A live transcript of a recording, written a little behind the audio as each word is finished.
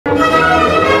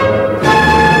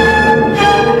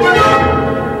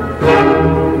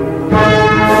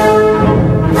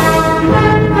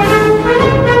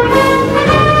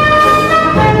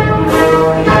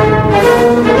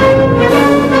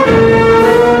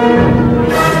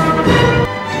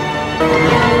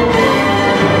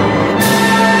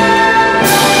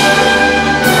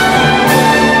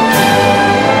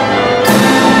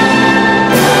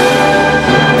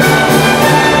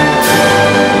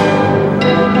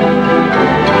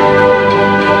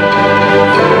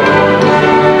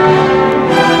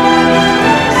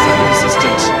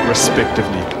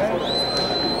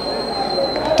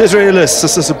Israelis,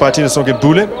 assisted by Tina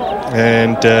Songebule,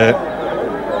 and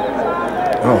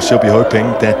she'll be hoping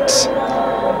that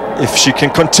if she can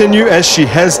continue as she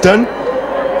has done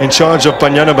in charge of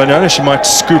BANYANA, she might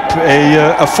scoop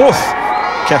a fourth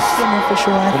CAF. Yeah, for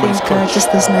sure. I think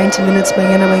just this 90 minutes,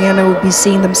 BANYANA will be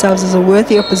seeing themselves as a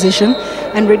worthy opposition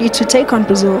and ready to take on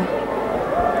Brazil.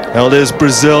 Now there's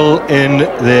Brazil in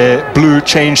their blue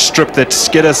change strip that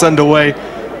get us underway.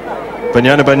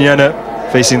 BANYANA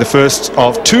facing the first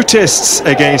of two tests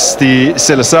against the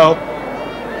Seleção,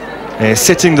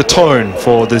 setting the tone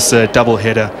for this double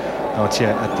header out here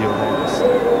at the Orlando's.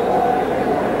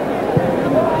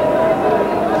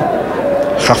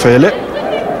 Rafaele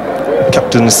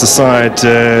captains the side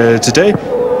today,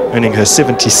 earning her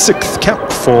 76th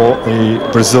cap for the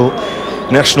Brazil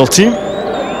national team.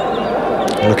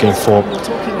 Looking for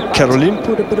Caroline.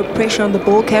 Put a bit of pressure on the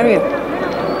ball carrier.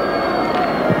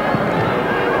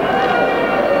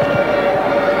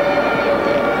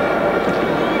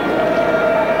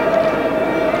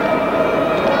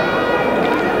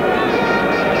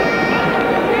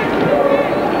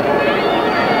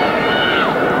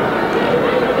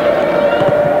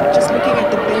 Just looking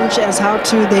at the bench as how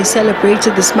they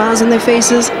celebrated, the smiles on their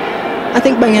faces. I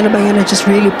think BANYANA just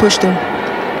really pushed them.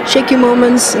 Shaky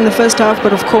moments in the first half,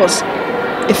 but of course,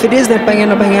 if it is that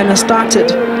BANYANA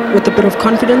started with a bit of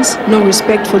confidence, no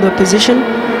respect for the opposition,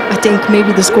 I think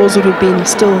maybe the scores would have been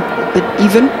still a bit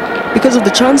even because of the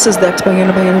chances that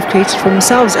BANYANA have created for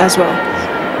themselves as well.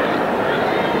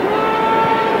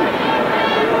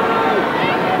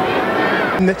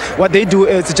 What they do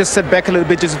is just sit back a little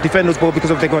bit, just defend those ball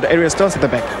because they got area stance at the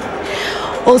back.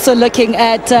 Also looking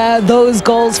at those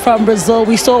goals from Brazil,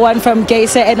 we saw one from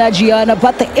Geisa and Adriana,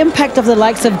 but the impact of the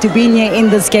likes of Dubinha in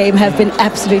this game have been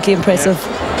absolutely impressive.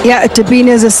 Yeah, Dubinha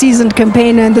is a seasoned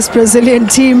campaigner in this Brazilian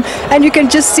team, and you can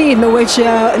just see in the way in which she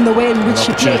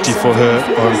plays. Opportunity for her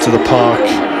onto the park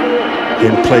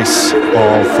in place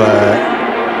of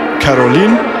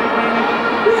Caroline.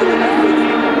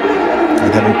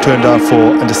 And having turned out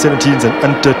for under-17s and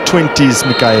under-20s,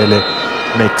 Michaele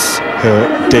makes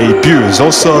her debut. There's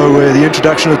also the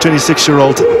introduction of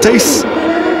 26-year-old Tace,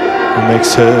 who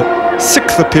makes her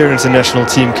 6th appearance in national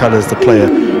team colours, the player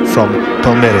from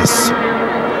Palmeiras.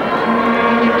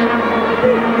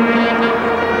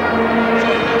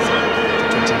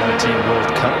 The 2019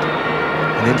 World Cup,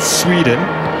 and then Sweden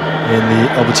in the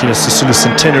Albertina Sisulu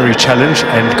Centenary Challenge,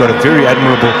 and got a very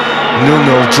admirable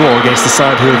 0-0 draw against the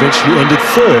side who eventually ended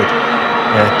 3rd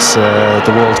at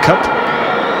the World Cup.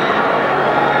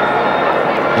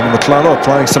 And Maclaro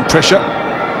applying some pressure.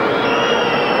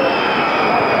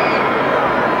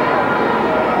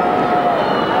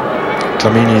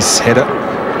 Clamini's header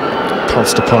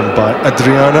pounced upon by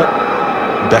Adriana.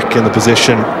 Back in the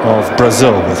possession of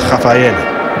Brazil with Rafaele.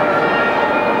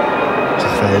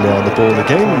 Rafaele on the ball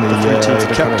again.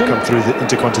 The captain come through the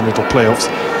intercontinental playoffs.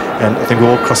 And I think we're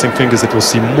all crossing fingers that we'll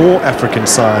see more African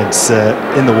sides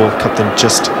in the World Cup than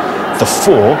just the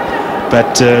 4.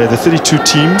 But the 32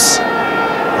 teams,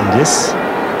 and yes,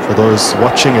 for those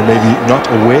watching and maybe not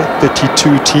aware,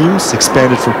 32 teams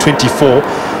expanded from 24.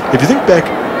 If you think back,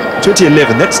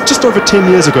 2011, that's just over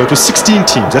 10 years ago, it was 16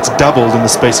 teams. That's doubled in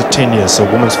the space of 10 years. So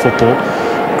women's football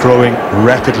growing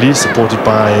rapidly, supported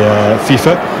by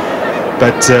FIFA.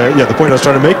 But yeah, the point I was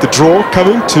trying to make, the draw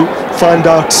coming to find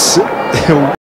out